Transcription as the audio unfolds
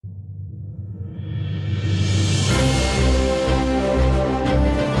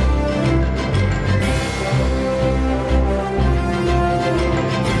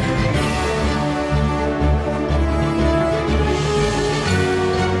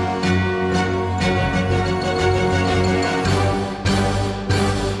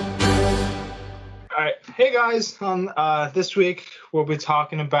guys. On this week, we'll be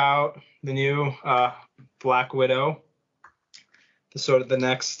talking about the new Black Widow, the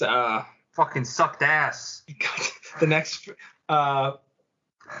next Fucking sucked ass. the next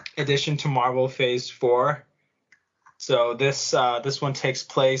addition to Marvel Phase 4. So this one takes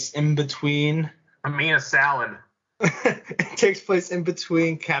place in between. A salad. It takes place in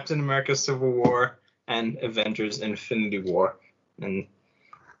between Captain America: Civil War and Avengers: Infinity War. And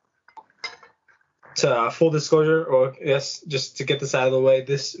to full disclosure, or yes, just to get this out of the way,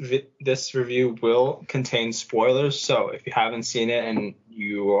 this review will contain spoilers. So if you haven't seen it and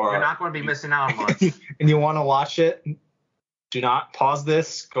you're not going to be missing out on much, and you want to watch it, do not pause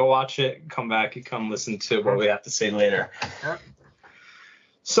this. Go watch it. Come back. You come listen to what we have to say later. Yep.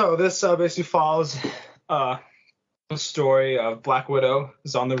 So this basically follows the story of Black Widow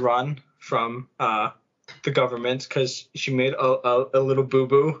is on the run from the government because she made a little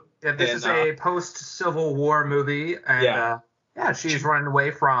boo-boo. Yeah, this is a post-Civil War movie, and she's running away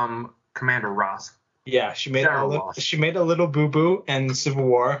from Commander Ross. Yeah, she made a little boo-boo in Civil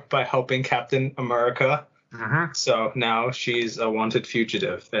War by helping Captain America. Mm-hmm. So now she's a wanted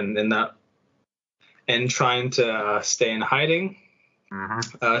fugitive, and trying to stay in hiding,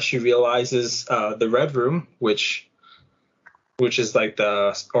 she realizes the Red Room, which is like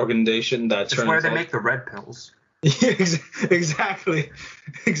the organization that turns. It's where they make the red pills. Exactly.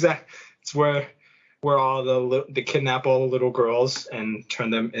 It's where all they kidnap all the little girls and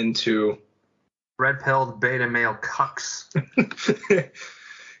turn them into red-pilled beta male cucks.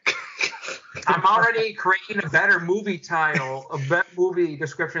 I'm already creating a better movie title, a better movie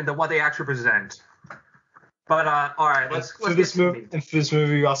description than what they actually present. But all right, let's get this movie. In this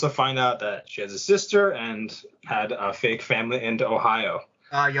movie, you also find out that she has a sister and had a fake family in Ohio.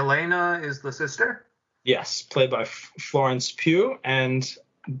 Yelena is the sister? Yes, played by Florence Pugh, and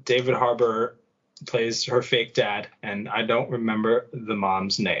David Harbour plays her fake dad, and I don't remember the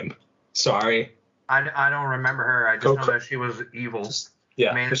mom's name. Sorry. I don't remember her. I just know that she was evil.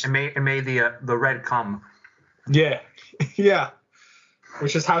 It made the red come. Yeah, yeah.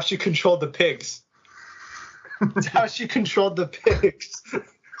 Which is how she controlled the pigs. It's how she controlled the pigs.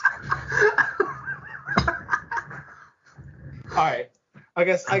 All right. I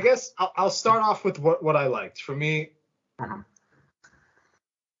guess I'll start off with what I liked. For me,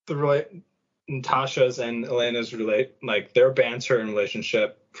 Natasha's and Elena's their banter and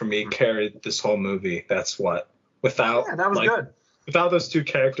relationship for me carried this whole movie. That's what. That was good. Without those two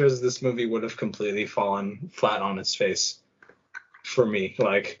characters, this movie would have completely fallen flat on its face for me.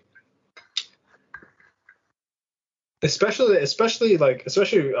 Especially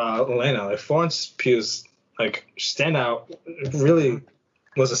Elena, Florence Pugh's standout, really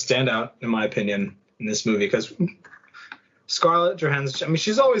was a standout in my opinion in this movie because Scarlett Johansson,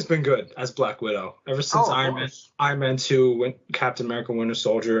 she's always been good as Black Widow ever since Iron Man 2, Captain America: Winter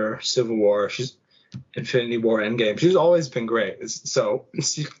Soldier, Civil War, she's Infinity War, Endgame. She's always been great. So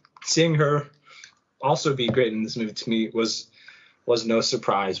seeing her also be great in this movie to me was no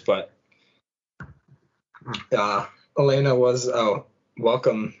surprise. But Elena was a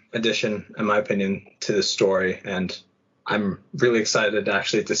welcome addition, in my opinion, to the story, and I'm really excited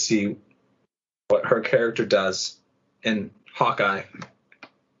actually to see what her character does in Hawkeye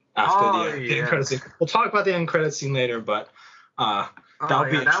after the end credit scene. We'll talk about the end credit scene later, but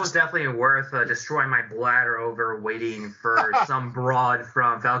that was definitely worth destroying my bladder over waiting for some broad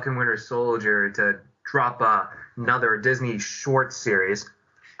from Falcon Winter Soldier to drop another Disney short series.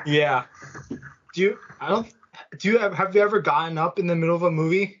 Yeah. Have you ever gotten up in the middle of a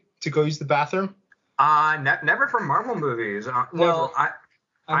movie to go use the bathroom? Never for Marvel movies. I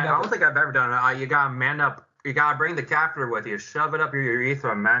don't think I've ever done it. You gotta man up. You gotta bring the catheter with you. Shove it up your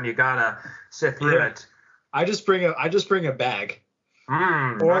urethra, man. You gotta sit through it. I just bring a bag.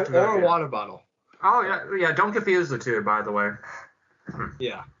 Or a water bottle. Oh yeah. Don't confuse the two, by the way.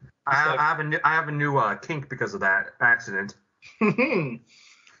 Yeah. I have a new kink because of that accident.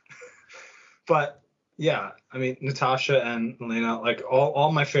 But yeah, Natasha and Elena,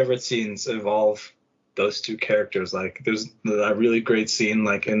 all my favorite scenes involve those two characters. There's that really great scene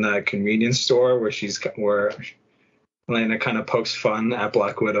in that convenience store where Elena kind of pokes fun at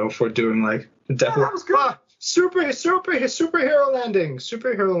Black Widow for doing that was good. Superhero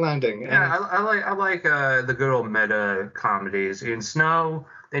landing. Yeah, I like the good old meta comedies. In Snow,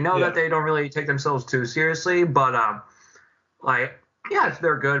 they know that they don't really take themselves too seriously, but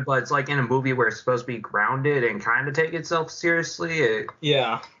they're good, but it's in a movie where it's supposed to be grounded and kind of take itself seriously.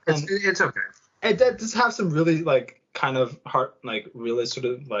 It's okay. It does have some really kind of really sort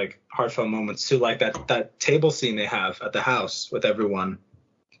of heartfelt moments too, that table scene they have at the house with everyone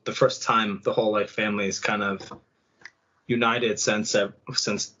the first time the whole like family is kind of united since to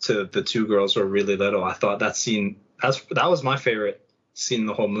the two girls were really little. I thought that scene that was my favorite scene in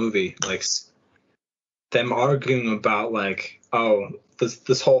the whole movie. Like them arguing about like, oh,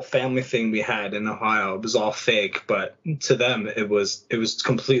 this whole family thing we had in Ohio, it was all fake, but to them it was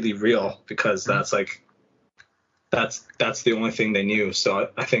completely real because that's like that's the only thing they knew. So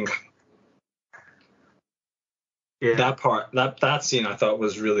I think that part, that scene I thought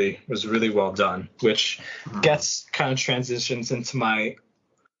was really well done, which gets kind of transitions into one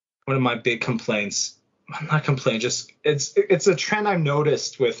of my big complaints. Not complaint, just it's a trend I've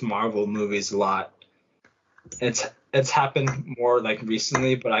noticed with Marvel movies a lot. It's happened more like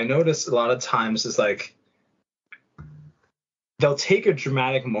recently, but I noticed a lot of times is like they'll take a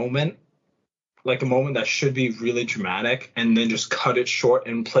dramatic moment, like a moment that should be really dramatic, and then just cut it short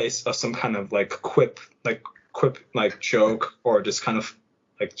in place of some kind of like quip like joke, or just kind of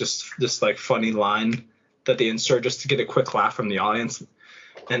like just like funny line that they insert just to get a quick laugh from the audience.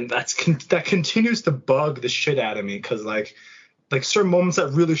 And that continues to bug the shit out of me, because like certain moments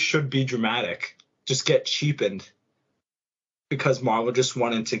that really should be dramatic just get cheapened because Marvel just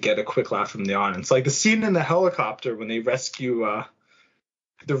wanted to get a quick laugh from the audience. Like the scene in the helicopter when they rescue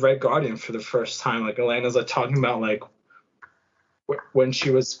the Red Guardian for the first time. Like Elena's like talking about like when she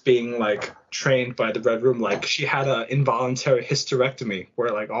was being like trained by the Red Room, like she had an involuntary hysterectomy where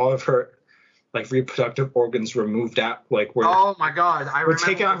like all of her like reproductive organs were moved out. Like oh my god, I remember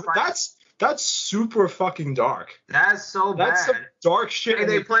taken out. That's super fucking dark. That's so bad. That's some dark shit. And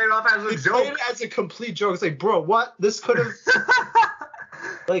they play it off as a joke. They play it as a complete joke. It's like, bro, what? This could have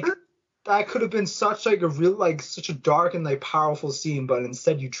like that could have been such like a real like such a dark and like powerful scene, but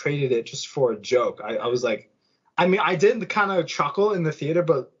instead you traded it just for a joke. I was like, I mean, I did kind of chuckle in the theater,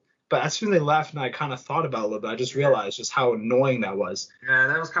 but as soon as they left and I kind of thought about it a little bit, I just realized just how annoying that was. Yeah,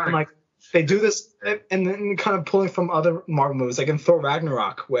 that was kind of like they do this, and then kind of pulling from other Marvel movies, like in Thor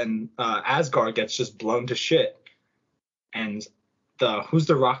Ragnarok, when Asgard gets just blown to shit, and who's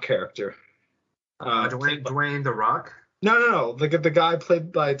the Rock character? Dwayne the Rock? No, the guy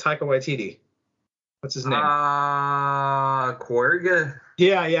played by Taika Waititi. What's his name? Korg?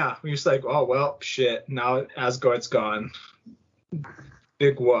 Yeah. We're just like, oh well, shit. Now Asgard's gone.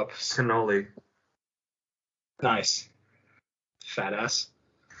 Big whoops. Cannoli. Nice. Fat ass.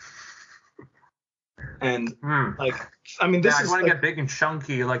 And like, I mean, this is. I want to get big and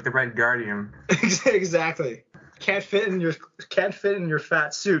chunky like the Red Guardian. Exactly. Can't fit in your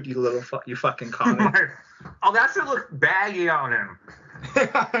fat suit, you fucking comic. Oh, that should look baggy on him.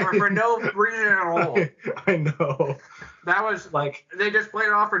 for no reason at all. I know. That was like they just played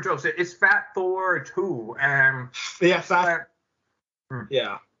it off for jokes. It's Fat Thor 2, and yeah, fat.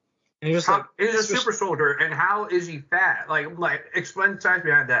 Yeah. And you're just like, he's a super soldier, and how is he fat? Like explain the science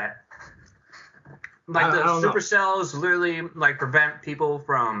behind that. Like the super cells literally like prevent people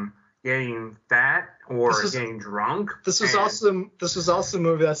from getting fat or getting drunk. This was also a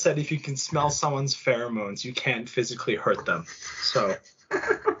movie that said if you can smell someone's pheromones, you can't physically hurt them. So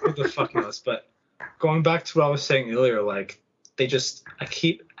who the fuck knows? But going back to what I was saying earlier, like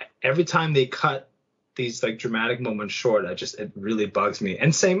every time they cut these like dramatic moments short, it really bugs me.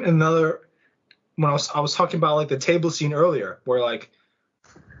 And same when I was talking about like the table scene earlier, where like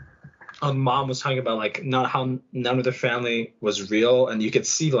mom was talking about like not how none of the family was real, and you could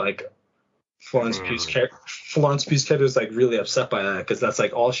see like Florence Pugh's character is like really upset by that, because that's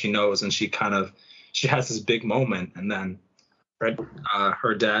like all she knows, and she has this big moment, and then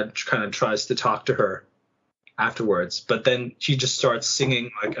her dad kind of tries to talk to her afterwards, but then she just starts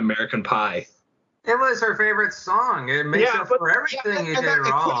singing like American Pie. It was her favorite song. It makes up for everything you did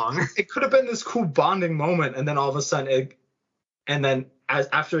wrong. It could have been this cool bonding moment, and then all of a sudden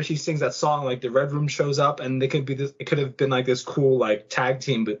after she sings that song, like the Red Room shows up, and it could have been like this cool like tag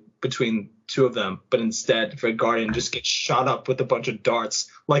team between two of them, but instead Red Guardian just gets shot up with a bunch of darts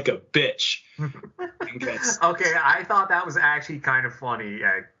like a bitch. Okay, I thought that was actually kind of funny.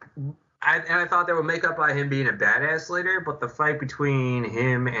 I thought they would make up by him being a badass later, but the fight between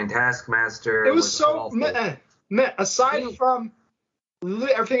him and Taskmaster was so meh. Aside from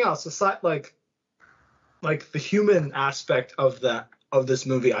everything else, aside like the human aspect of this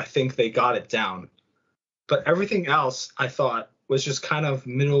movie, I think they got it down. But everything else, I thought, was just kind of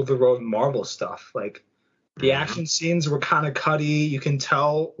middle of the road Marvel stuff. Like the action scenes were kind of cutty. You can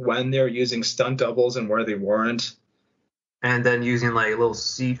tell when they're using stunt doubles and where they weren't. And then using like little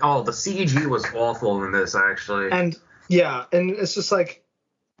CG. Oh, the CG was awful in this actually. And yeah, and it's just like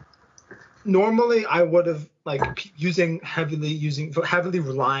normally I would have like heavily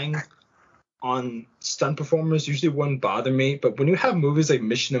relying on stunt performers usually wouldn't bother me, but when you have movies like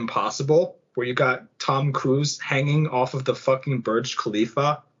Mission Impossible, where you got Tom Cruise hanging off of the fucking Burj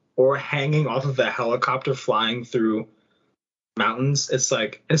Khalifa or hanging off of a helicopter flying through mountains, it's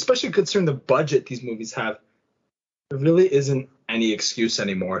like, and especially considering the budget these movies have, there really isn't any excuse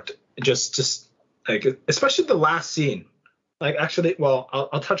anymore. Just like, especially the last scene. Like, actually, well,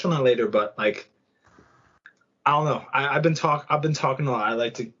 I'll touch on that later, but like, I don't know. I've been talking a lot.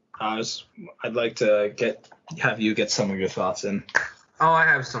 I'd like to have you get some of your thoughts in. Oh, I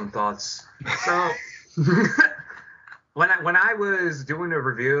have some thoughts. So when I was doing a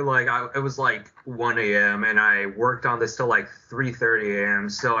review, like it was like 1 a.m. and I worked on this till like 3:30 a.m.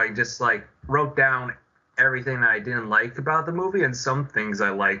 So I just like wrote down everything that I didn't like about the movie and some things I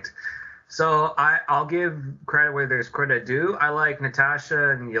liked. So I'll give credit where there's credit due. I like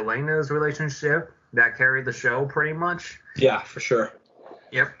Natasha and Yelena's relationship. That carried the show pretty much. Yeah, for sure.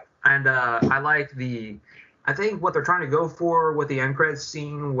 Yep. And I think what they're trying to go for with the end credits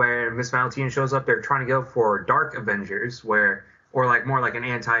scene where Miss Valentine shows up, they're trying to go for Dark Avengers, or like more like an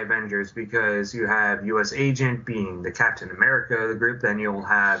anti-Avengers, because you have U.S. Agent being the Captain America of the group, then you'll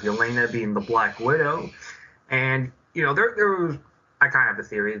have Yelena being the Black Widow, and there was, I kind of have the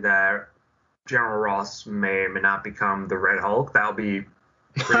theory that General Ross may or may not become the Red Hulk. That'll be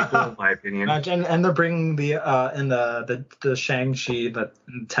pretty cool in my opinion. And they're bringing the Shang-Chi, the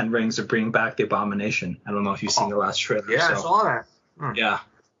 10 Rings, are bringing back the Abomination. I don't know if you've seen the last trailer. Yeah, I saw that. Yeah.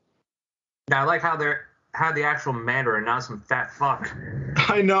 I like how they had the actual Mandarin, not some fat fuck.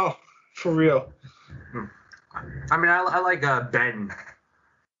 I know, for real. I mean, I like Ben.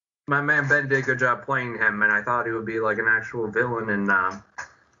 My man Ben did a good job playing him, and I thought he would be like an actual villain in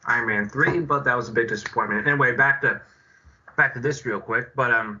Iron Man 3, but that was a big disappointment. Anyway, back to this real quick,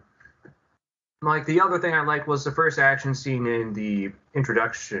 but like the other thing I liked was the first action scene in the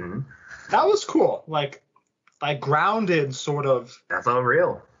introduction. That was cool. Like grounded sort of. That felt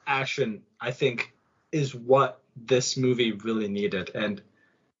real. Action, I think, is what this movie really needed, and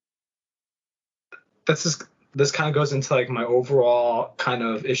this kind of goes into like my overall kind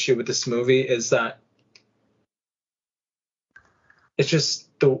of issue with this movie is that it's just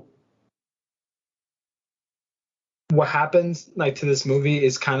what happens like to this movie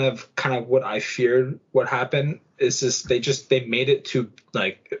is kind of what I feared what happened. Is just they made it to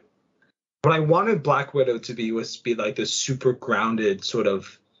like what I wanted Black Widow to be was to be like this super grounded sort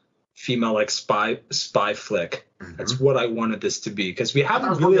of female like spy flick. Mm-hmm. That's what I wanted this to be, because we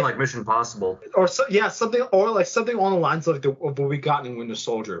haven't really like Mission Impossible something along the lines of what we got in Winter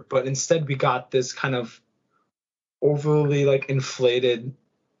Soldier, but instead we got this kind of overly like inflated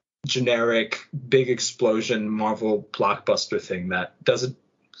generic big explosion Marvel blockbuster thing that doesn't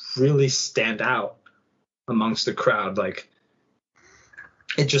really stand out amongst the crowd. Like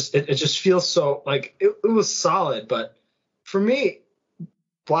it just feels so like it was solid, but for me,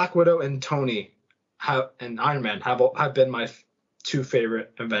 Black Widow and Tony and Iron Man have been my two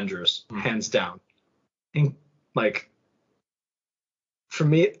favorite Avengers, hands down. And like for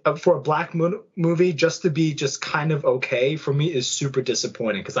me, for a Black movie just to be just kind of okay for me is super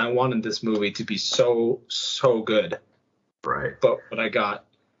disappointing, because I wanted this movie to be so good. Right. But what I got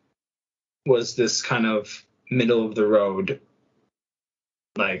was this kind of middle of the road,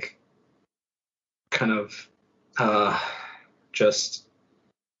 like kind of just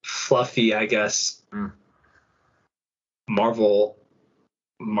fluffy, I guess, Marvel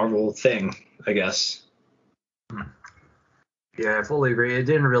thing, I guess. Yeah, I fully agree. It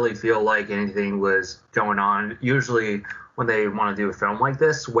didn't really feel like anything was going on. Usually when they want to do a film like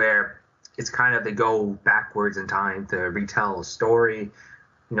this, where it's kind of they go backwards in time to retell a story,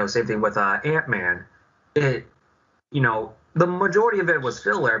 same thing with Ant-Man. The majority of it was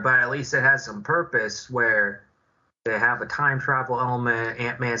filler, but at least it has some purpose where they have a time travel element.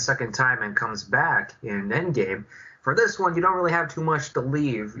 Ant-Man stuck in time and comes back in Endgame. For this one, you don't really have too much to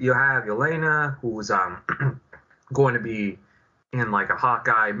leave. You have Yelena, who's going to be in like a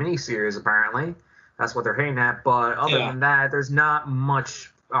Hawkeye miniseries, apparently. That's what they're hinting at. But other than that, there's not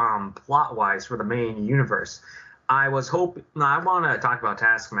much plot-wise for the main universe. I want to talk about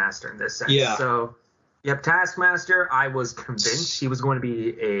Taskmaster in this sense. Yeah. So, Taskmaster, I was convinced he was going to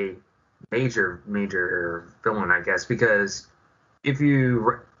be a major villain, I guess, because if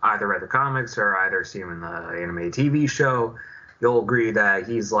you either read the comics or either see him in the animated TV show, you'll agree that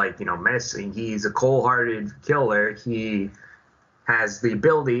he's like, menacing. He's a cold-hearted killer. He has the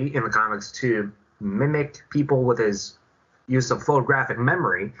ability in the comics to mimic people with his use of photographic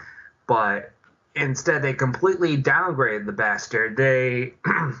memory, but instead they completely downgrade the bastard. They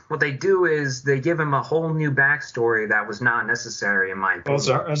what they do is they give him a whole new backstory that was not necessary in my opinion.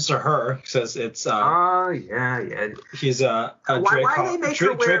 Well, it's to her because it's yeah. He's why they make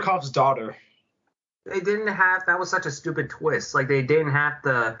her wear Dreykov's daughter. They didn't have that was such a stupid twist. Like they didn't have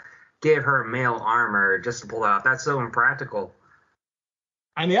to give her male armor just to pull it off. That's so impractical.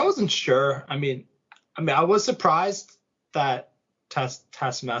 I mean, I wasn't sure. I mean, I was surprised that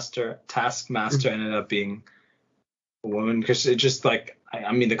Taskmaster ended up being a woman because it just like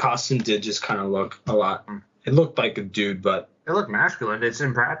I mean the costume did just kind of look a lot. It looked like a dude, but it looked masculine. It's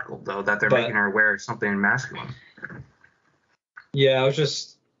impractical though that they're making her wear something masculine. Yeah,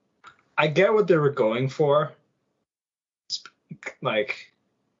 I get what they were going for. Like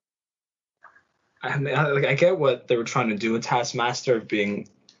I get what they were trying to do with Taskmaster being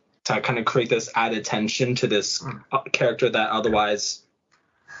to kind of create this added tension to this character that otherwise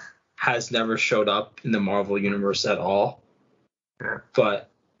has never showed up in the Marvel universe at all. Yeah.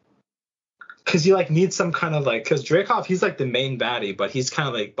 But because you like need some kind of like because Dreykov he's like the main baddie, but he's kind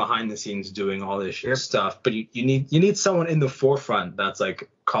of like behind the scenes doing all this stuff. But you need someone in the forefront that's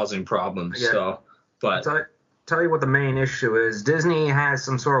like causing problems. Yeah. So, but tell you what the main issue is. Disney has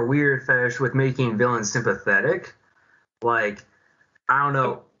some sort of weird fetish with making villains sympathetic. Like I don't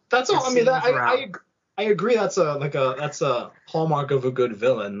know. That's all. I mean, I agree. That's a hallmark of a good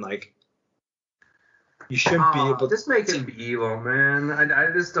villain. Like, you shouldn't be able. Just make him evil, man.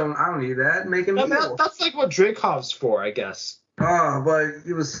 I just don't. I don't need that. Make him evil. That's like what Dreykov's for, I guess. Oh, but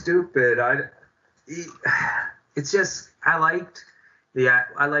he was stupid. It's just I liked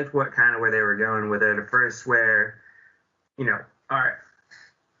what kind of where they were going with it at first, where, all right.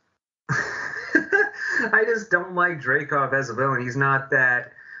 I just don't like Dreykov as a villain. He's not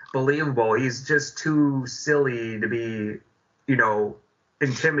that believable. He's just too silly to be,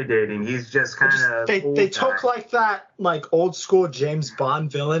 intimidating. He's just kind of they took like that like old school James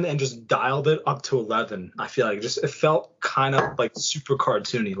Bond villain and just dialed it up to 11. I feel like it felt kind of like super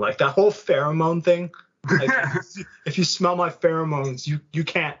cartoony. Like that whole pheromone thing. Like if you smell my pheromones, you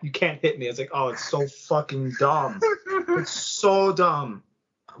can't hit me. It's like, oh, it's so fucking dumb. It's so dumb.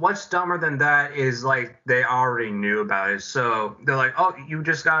 What's dumber than that is like they already knew about it, so they're like, "Oh, you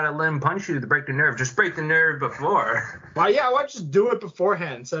just gotta let him punch you to break the nerve. Just break the nerve before." Why just do it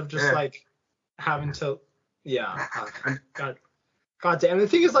beforehand instead of just like having to? Yeah, God damn. And the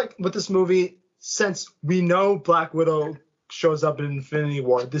thing is, like with this movie, since we know Black Widow shows up in Infinity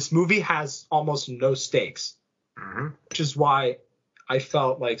War, this movie has almost no stakes, which is why I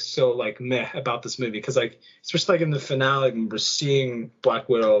felt like so like meh about this movie because like especially like in the finale when we're seeing Black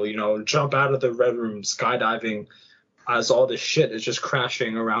Widow jump out of the Red Room skydiving as all this shit is just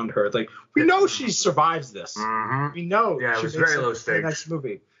crashing around her. Like we know she survives this. We know. Yeah, it was very low stakes. Next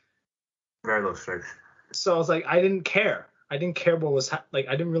movie. Very low stakes. So I was like, I didn't care. I didn't care what was I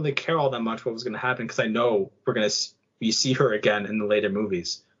didn't really care all that much what was gonna happen because I know we see her again in the later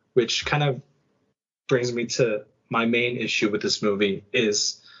movies, which kind of brings me to my main issue with this movie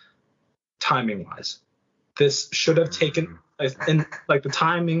is timing wise. This should have taken in like the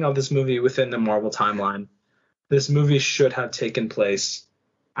timing of this movie within the Marvel timeline. This movie should have taken place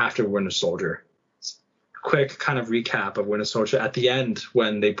after Winter Soldier. Quick kind of recap of Winter Soldier at the end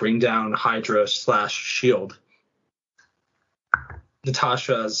when they bring down Hydra / Shield.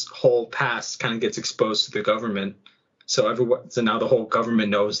 Natasha's whole past kind of gets exposed to the government. So now the whole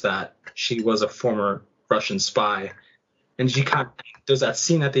government knows that she was a former Russian spy, and there's that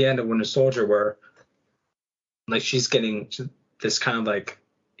scene at the end of Winter Soldier where like she's getting this kind of like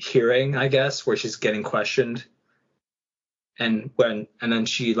hearing, I guess, where she's getting questioned, and then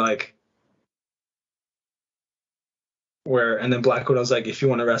she like and then Black Widow's like, if you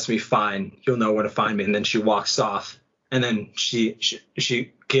want to arrest me, fine, you'll know where to find me, and then she walks off, and then she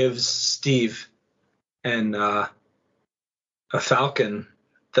gives Steve and a Falcon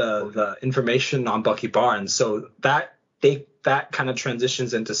the information on Bucky Barnes, so that kind of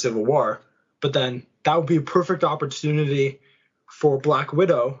transitions into Civil War. But then that would be a perfect opportunity for Black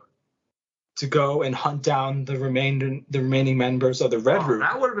Widow to go and hunt down the remaining members of the Red Room.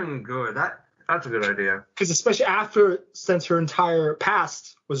 That would have been good. That's a good idea. Because especially since her entire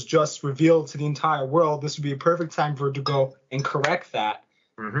past was just revealed to the entire world, this would be a perfect time for her to go and correct that.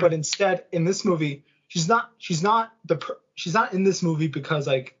 But instead, in this movie, she's not in this movie because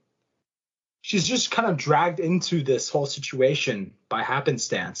like she's just kind of dragged into this whole situation by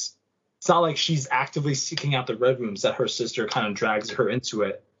happenstance. It's not like she's actively seeking out the Red Rooms, that her sister kind of drags her into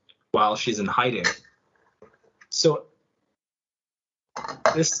it while she's in hiding. So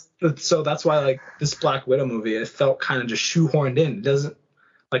that's why like this Black Widow movie, it felt kind of just shoehorned in.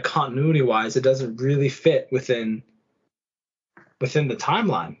 like continuity wise, it doesn't really fit within the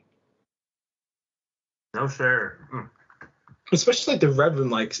timeline. No, sure. Especially like the Red Room,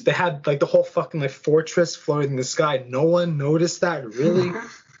 like they had like the whole fucking like fortress floating in the sky. No one noticed that, really.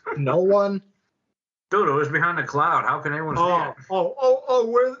 No one. Dude, it was behind a cloud. How can anyone see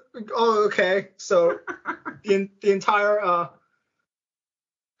it? Okay. So the entire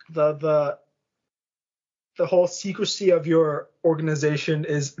the whole secrecy of your organization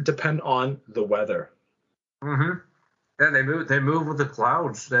is depend on the weather. Mm-hmm. Yeah, they move with the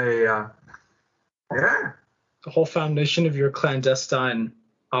clouds. Yeah. The whole foundation of your clandestine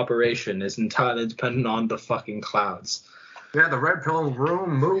operation is entirely dependent on the fucking clouds. Yeah, the Red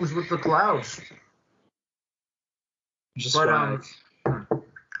Room moves with the clouds. Just go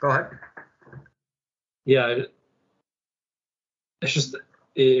ahead. Yeah,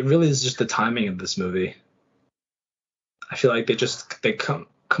 it really is just the timing of this movie. I feel like they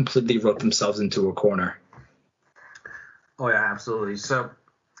completely wrote themselves into a corner. Oh yeah, absolutely. So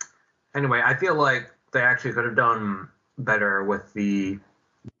anyway, I feel like they actually could have done better with the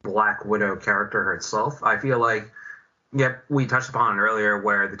Black Widow character herself. I feel like, we touched upon it earlier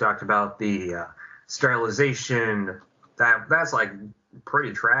where they talked about the sterilization. That's like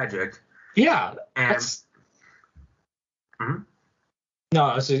pretty tragic. Yeah. And no,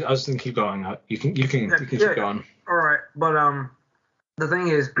 I was gonna keep going. You can keep going. All right, but the thing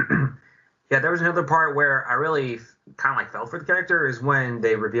is, there was another part where I really kind of like felt for the character is when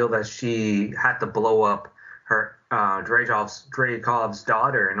they revealed that she had to blow up her Dreykov's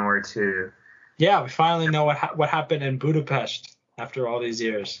daughter in order to. Yeah, we finally know what happened in Budapest after all these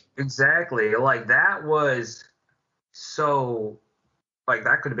years. Exactly, like that was so, like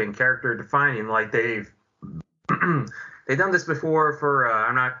that could have been character defining. Like they've done this before for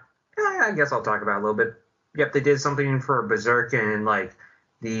I guess I'll talk about it a little bit. Yep, they did something for Berserk and like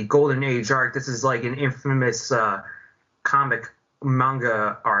the Golden Age arc. This is like an infamous comic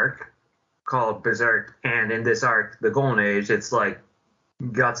manga arc called Berserk, and in this arc, the Golden Age, it's like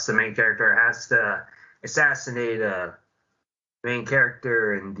Guts, the main character, has to assassinate a main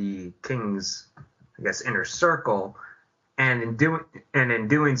character in the king's, I guess, inner circle, and in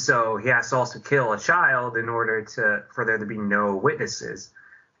doing so, he has to also kill a child in order for there to be no witnesses,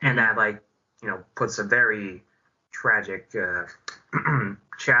 and that puts a very tragic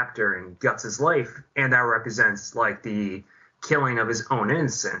chapter in Guts' life, and that represents like the killing of his own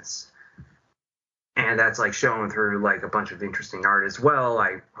innocence. And that's like shown through like a bunch of interesting art as well.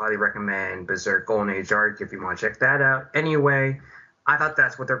 I highly recommend Berserk Golden Age arc if you want to check that out. Anyway, I thought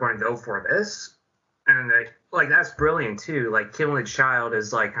that's what they're going to go for this. And that's brilliant too. Like killing a child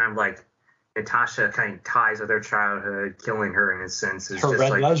is like kind of like Natasha kind of ties with her childhood, killing her innocence is her just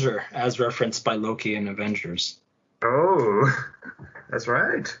red like leisure, as referenced by Loki in Avengers. Oh, that's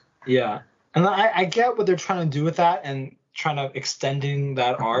right. Yeah, and I get what they're trying to do with that and trying to extending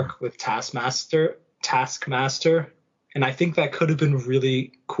that arc with Taskmaster, and I think that could have been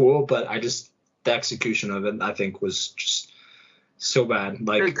really cool, but the execution of it I think was just so bad.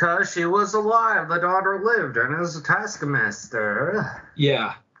 Like because she was alive, the daughter lived, and it was a Taskmaster.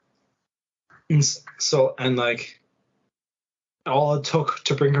 Yeah. And like all it took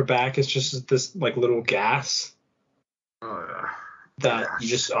to bring her back is just this like little gas that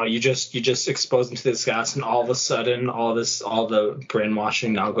you just expose them to this gas, and all of a sudden all the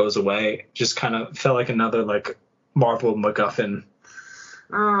brainwashing now goes away. Just kind of felt like another like Marvel MacGuffin.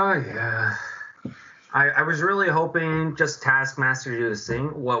 Oh yeah. I was really hoping just Taskmaster to do this thing.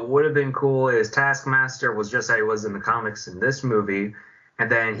 What would have been cool is Taskmaster was just how he was in the comics in this movie,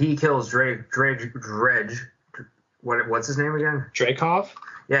 and then he kills Dredge. What's his name again? Dreykov?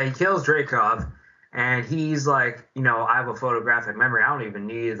 Yeah, he kills Dreykov, and he's like, I have a photographic memory. I don't even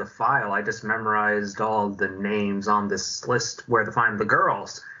need the file. I just memorized all the names on this list where to find the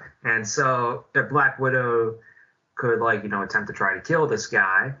girls. And so if Black Widow could attempt to try to kill this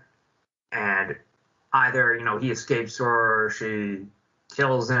guy, and either, he escapes or she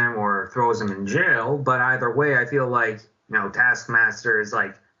kills him or throws him in jail. But either way, I feel like, Taskmaster is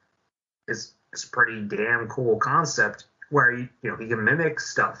like, it's a pretty damn cool concept where, he can mimic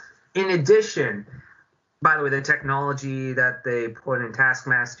stuff. In addition, by the way, the technology that they put in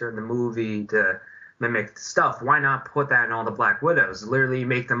Taskmaster in the movie to mimic stuff, why not put that in all the Black Widows? Literally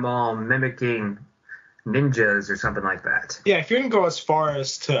make them all mimicking ninjas or something like that. Yeah, if you're going to go as far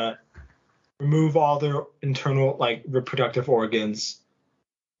as to remove all their internal like reproductive organs,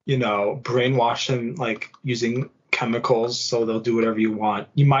 brainwash them like using chemicals so they'll do whatever you want,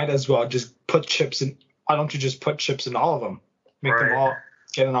 you might as well just put chips in. Why don't you just put chips in all of them? Make them all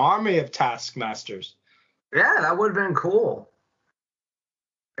get an army of Taskmasters. Yeah, that would have been cool.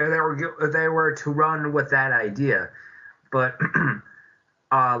 if they were to run with that idea. But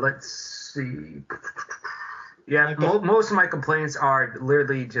let's see. Yeah, most of my complaints are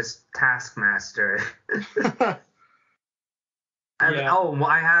literally just Taskmaster.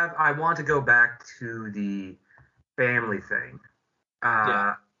 I want to go back to the family thing.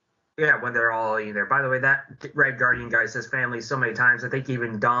 Yeah, when they're all either. By the way, that Red Guardian guy says family so many times. I think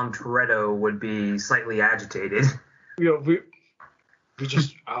even Dom Toretto would be slightly agitated. We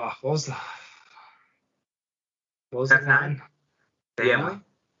just what was the line? Family.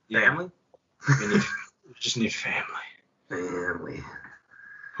 Yeah. Family. We just need family. Family.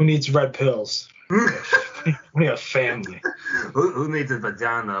 Who needs red pills? We have family. Who needs a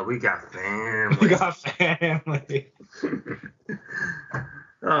vagina? We got family. We got family.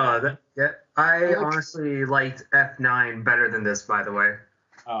 I honestly liked F9 better than this, by the way.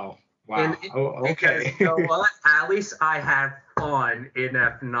 Oh, wow. Okay. Because, you know what? At least I had fun in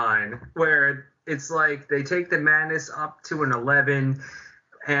F9, where it's like they take the madness up to an 11,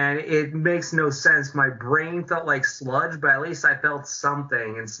 and it makes no sense. My brain felt like sludge, but at least I felt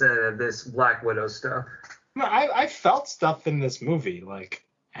something instead of this Black Widow stuff. No, I felt stuff in this movie. Like,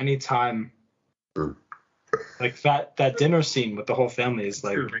 anytime... Like that dinner scene with the whole family is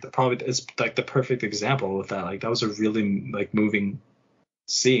like it's like the perfect example of that. Like that was a really like moving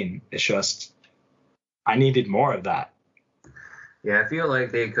scene. It's just I needed more of that. Yeah, I feel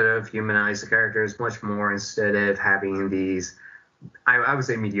like they could have humanized the characters much more instead of having these I would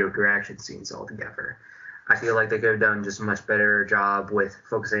say mediocre action scenes altogether. I feel like they could have done just a much better job with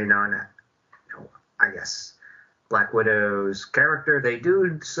focusing on I guess Black Widow's character. They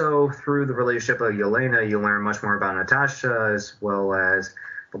do so through the relationship of Yelena. You learn much more about Natasha as well as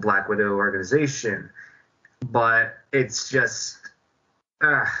the Black Widow organization. But it's just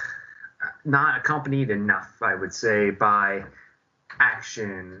not accompanied enough, I would say, by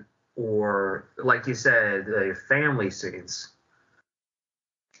action or, like you said, the family scenes.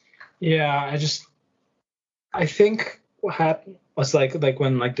 Yeah, I think what happened was like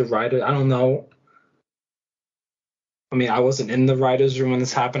when like the writer, I don't know. I mean, I wasn't in the writer's room when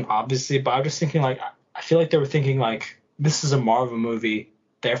this happened, obviously, but I'm just thinking, like, I feel like they were thinking, like, this is a Marvel movie,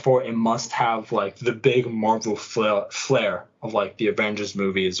 therefore it must have, like, the big Marvel flair of, like, the Avengers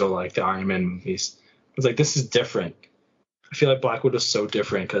movies or, like, the Iron Man movies. It's like, this is different. I feel like Black Widow's so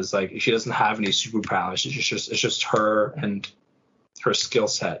different because, like, she doesn't have any superpowers. It's just her and her skill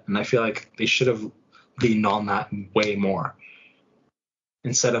set. And I feel like they should have leaned on that way more.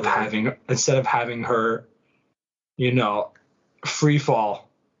 Instead of having her, you know, free fall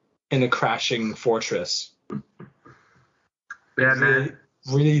in a crashing fortress. Yeah, man.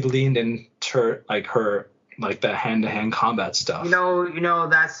 Really leaned into like her like the hand-to-hand combat stuff. You know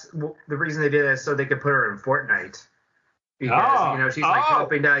that's the reason they did that, so they could put her in Fortnite. Because she's like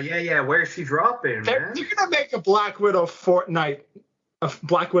dropping down. Yeah, where's she dropping? They're gonna make a Black Widow Fortnite, a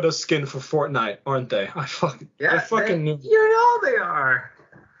Black Widow skin for Fortnite, aren't they? I fucking knew. You know they are.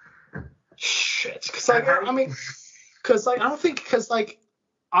 Shit, because obviously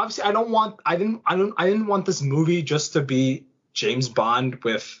I didn't want this movie just to be James Bond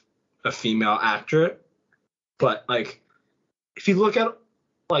with a female actor, but like if you look at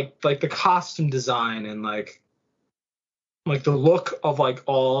like the costume design and like the look of like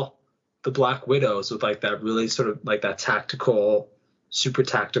all the Black Widows with like that really sort of like that super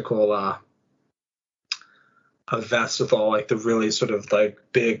tactical a vest with all like the really sort of like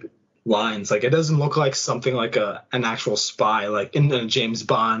big lines, like it doesn't look like something like an actual spy like in a James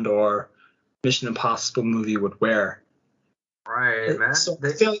Bond or Mission Impossible movie would wear. Right, man. So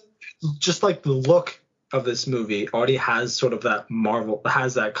I feel like just like the look of this movie already has sort of that Marvel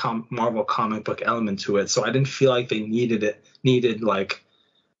comic book element to it, so I didn't feel like they needed like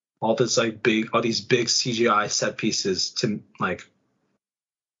all these big CGI set pieces to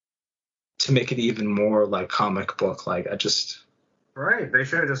make it even more like comic book. Like Right, they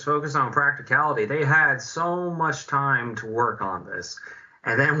should have just focused on practicality. They had so much time to work on this,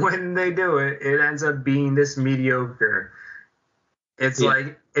 and then when they do it, it ends up being this mediocre. It's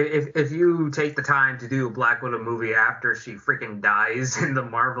like if you take the time to do a Black Widow movie after she freaking dies in the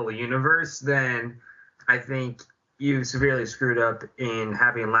Marvel universe, then I think you severely screwed up in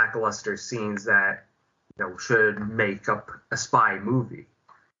having lackluster scenes that should make up a spy movie.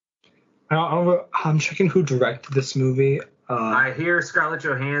 I'm checking who directed this movie. I hear Scarlett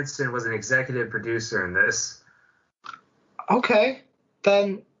Johansson was an executive producer in this. Okay,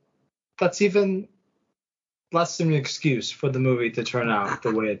 then that's even less than an excuse for the movie to turn out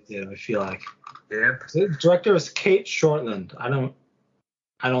the way it did. I feel like. Yep. The director is Kate Shortland. I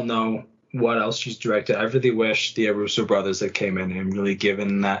don't know what else she's directed. I really wish the Russo brothers had came in and really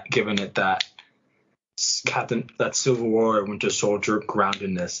given it that Civil War Winter Soldier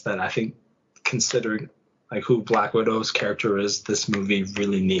groundedness that I think, considering like who Black Widow's character is, this movie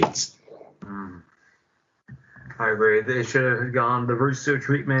really needs. I agree. They should have gone the Russo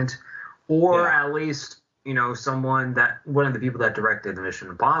treatment, or at least, one of the people that directed the Mission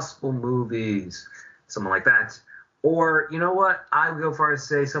Impossible movies, someone like that. Or, you know what? I would go far as to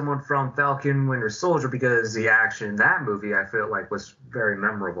say someone from Falcon Winter Soldier, because the action in that movie I feel like was very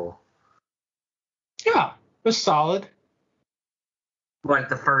memorable. Yeah, it was solid. Like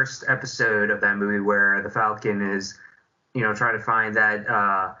the first episode of that movie where the Falcon is, trying to find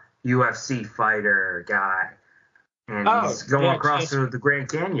that UFC fighter guy. And he's going across through the Grand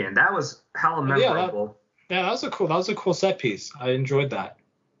Canyon. That was hella memorable. That was a cool set piece. I enjoyed that.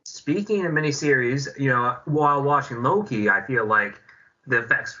 Speaking of miniseries, while watching Loki, I feel like the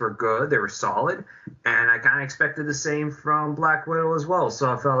effects were good. They were solid. And I kind of expected the same from Black Widow as well.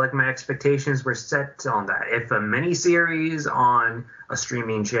 So I felt like my expectations were set on that. If a miniseries on a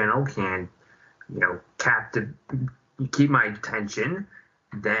streaming channel can, keep my attention,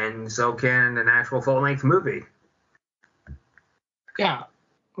 then so can an actual full-length movie. Yeah,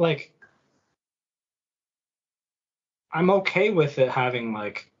 like, I'm okay with it having,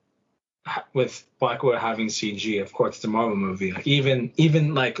 like, with Black Widow having CG. Of course, it's a Marvel movie. Like,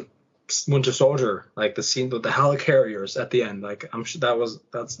 even like Winter Soldier, like the scene with the helicarriers at the end, like I'm sure that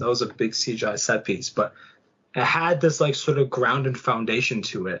was a big CGI set piece, but it had this like sort of grounded foundation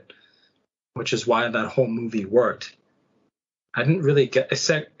to it, which is why that whole movie worked. I didn't really get,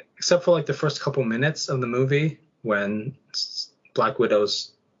 except for like the first couple minutes of the movie when Black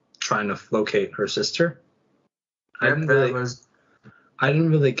Widow's trying to locate her sister. I didn't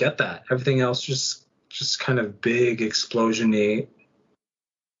really get that. Everything else just kind of big, explosion-y.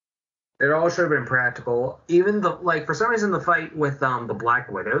 It all should have been practical. Even for some reason, the fight with the Black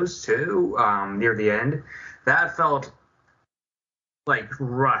Widows too, near the end, that felt like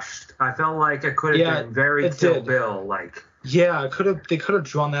rushed. I felt like it could have been very Kill Bill like. Yeah, they could have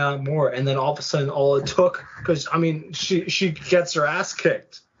drawn that out more, and then all of a sudden, all it took, because I mean, she gets her ass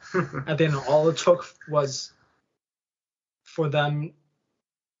kicked, and then all it took was for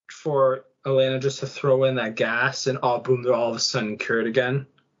Elena just to throw in that gas, and boom, they're all of a sudden cured again.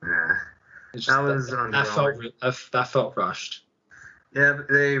 Yeah, that felt rushed. Yeah, but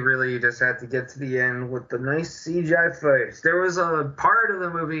they really just had to get to the end with the nice CGI fights. There was a part of the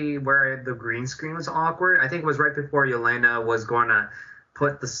movie where the green screen was awkward. I think it was right before Yelena was going to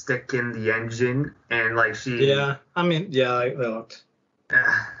put the stick in the engine, and like she. Yeah, I mean, yeah, they looked.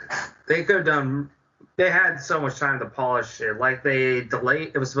 They could have done. They had so much time to polish it. Like they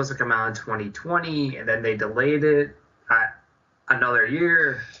delayed. It was supposed to come out in 2020, and then they delayed it another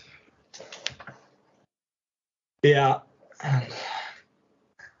year. Yeah.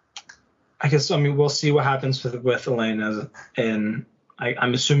 I guess, I mean, we'll see what happens with Elena, and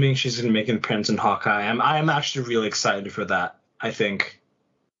I'm assuming she's going to make an appearance in Hawkeye. I'm actually really excited for that. I think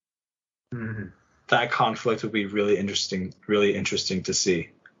that conflict would be really interesting to see.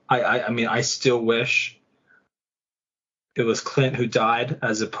 I mean, I still wish it was Clint who died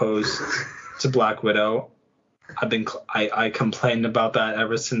as opposed to Black Widow. I complained about that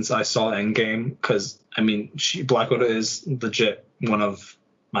ever since I saw Endgame, because I mean, Black Widow is legit one of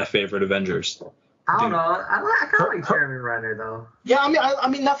my favorite Avengers. I don't know. I kind of like Jeremy Renner though. Yeah, I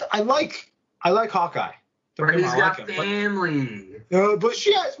mean, nothing. I like Hawkeye. But he's got family. But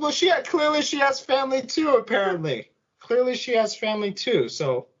clearly she has family too. Apparently, clearly she has family too.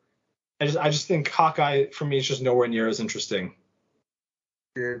 So I just think Hawkeye for me is just nowhere near as interesting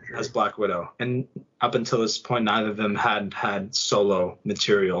as Black Widow. And up until this point, neither of them had solo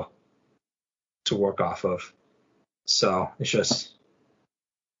material to work off of. So it's just.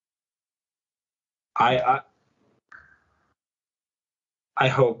 I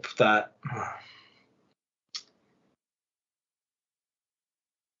hope that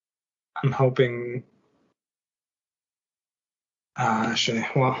I'm hoping. Actually,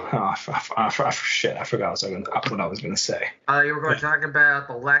 well, shit, I forgot what I was gonna say. You were going to talk about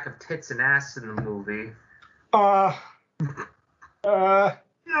the lack of tits and ass in the movie. But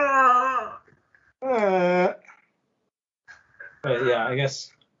yeah, I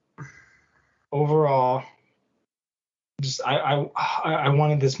guess. Overall, just I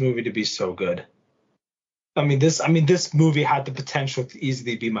wanted this movie to be so good. This movie had the potential to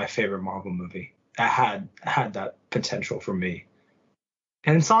easily be my favorite Marvel movie. It had that potential for me.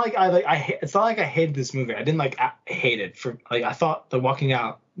 And it's not like I hated this movie. I didn't hate it for I thought that walking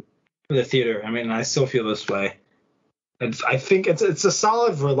out of the theater. I mean, I still feel this way. And I think it's a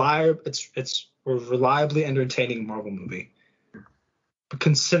solid, reliable. It's a reliably entertaining Marvel movie. But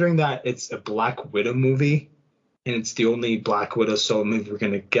considering that it's a Black Widow movie, and it's the only Black Widow solo movie we're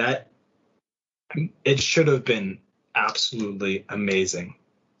gonna get, it should have been absolutely amazing.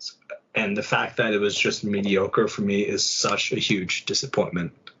 And the fact that it was just mediocre for me is such a huge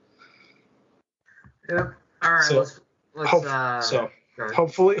disappointment. Yep. All right. So,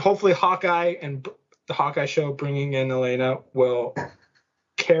 hopefully Hawkeye and the Hawkeye show bringing in Elena will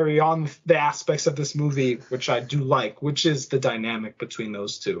carry on the aspects of this movie which I do like, which is the dynamic between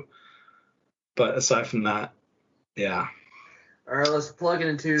those two. But aside from that, yeah. All right, let's plug it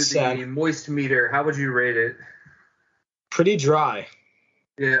into the moist meter. How would you rate it? Pretty dry.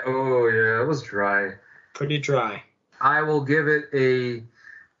 Yeah. Oh, yeah. It was dry. Pretty dry. I will give it a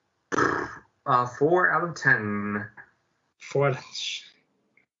 4 out of 10. For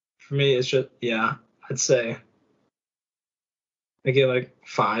me, it's just, yeah, I'd say I give like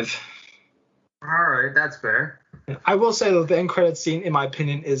 5. All right, that's fair. I will say though, the end credit scene, in my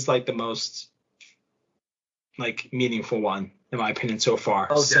opinion, is like the most like meaningful one, in my opinion, so far.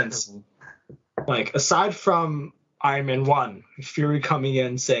 Oh, since definitely. like aside from Iron Man 1, Fury coming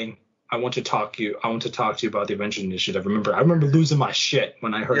in saying, I want to talk to you about the Avengers Initiative. I remember losing my shit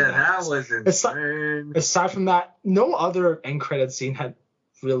when I heard that. Yeah, that was insane. Aside from that, no other end credit scene had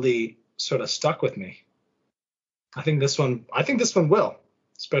really sort of stuck with me. I think this one will,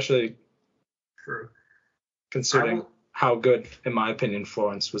 especially True. Considering how good, in my opinion,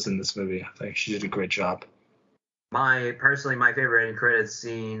 Florence was in this movie. I think she did a great job. My favorite end credits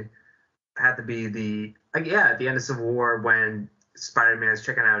scene had to be at the end of Civil War when Spider-Man's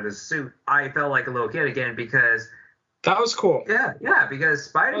checking out his suit. I felt like a little kid again because that was cool. Yeah, because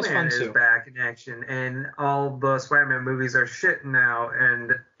Spider-Man is back in action and all the Spider-Man movies are shit now,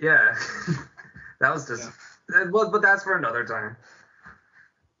 and yeah, that was just. Yeah. But that's for another time.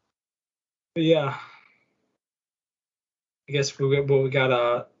 Yeah. I guess we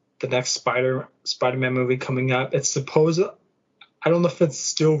got the next Spider-Man movie coming up. It's supposed. I don't know if it's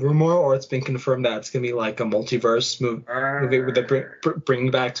still rumor or it's been confirmed that it's gonna be like a multiverse movie with bringing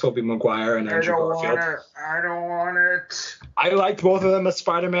back Tobey Maguire and Andrew Garfield. I don't want it. I liked both of them as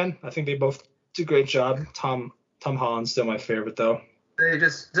Spider-Man. I think they both did a great job. Tom Holland's still my favorite though. They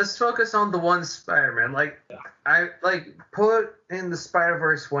just focus on the one Spider-Man. I put in the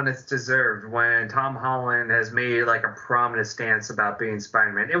Spider-Verse when it's deserved. When Tom Holland has made like a prominent stance about being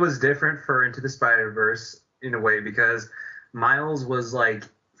Spider-Man. It was different for Into the Spider-Verse in a way because Miles was like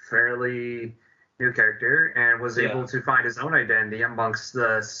fairly new character and was able to find his own identity amongst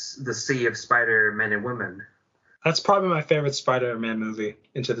the sea of Spider-Men and women. That's probably my favorite Spider-Man movie,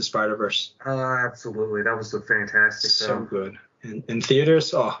 Into the Spider-Verse. Absolutely. That was so fantastic. So good. In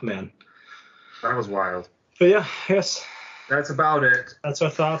theaters, oh man. That was wild. But yeah, yes. That's about it. That's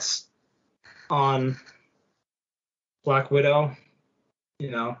our thoughts on Black Widow.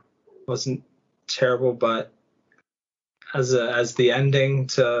 Wasn't terrible, but as the ending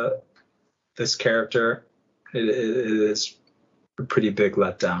to this character, it is a pretty big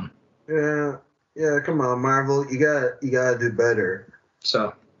letdown. Yeah, come on, Marvel, you gotta do better.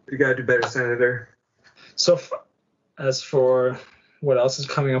 So you gotta do better, Senator. So as for what else is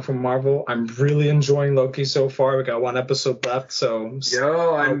coming up from Marvel, I'm really enjoying Loki so far. We got one episode left, so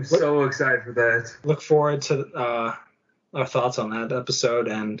I'm so excited for that. Look forward to our thoughts on that episode.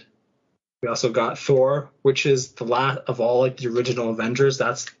 And we also got Thor, which is the last of all like the original Avengers.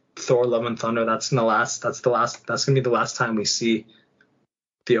 That's Thor: Love and Thunder. That's gonna be the last time we see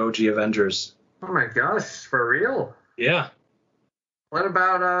the OG Avengers. Oh my gosh, for real? Yeah. What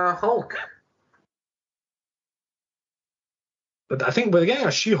about Hulk? But I think we're getting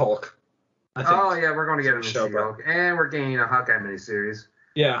a She-Hulk. Oh yeah, we're going to get a She-Hulk, and we're getting a Hawkeye miniseries.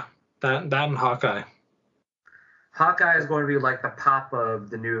 Yeah, that and Hawkeye. Hawkeye is going to be like the pop of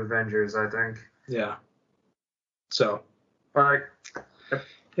the new Avengers, I think. Yeah. So. But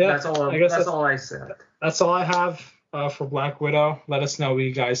yeah, that's all. That's all I said. That's all I have for Black Widow. Let us know what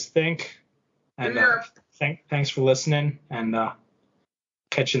you guys think, and thanks for listening. And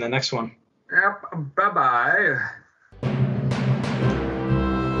catch you in the next one. Yep. Bye bye.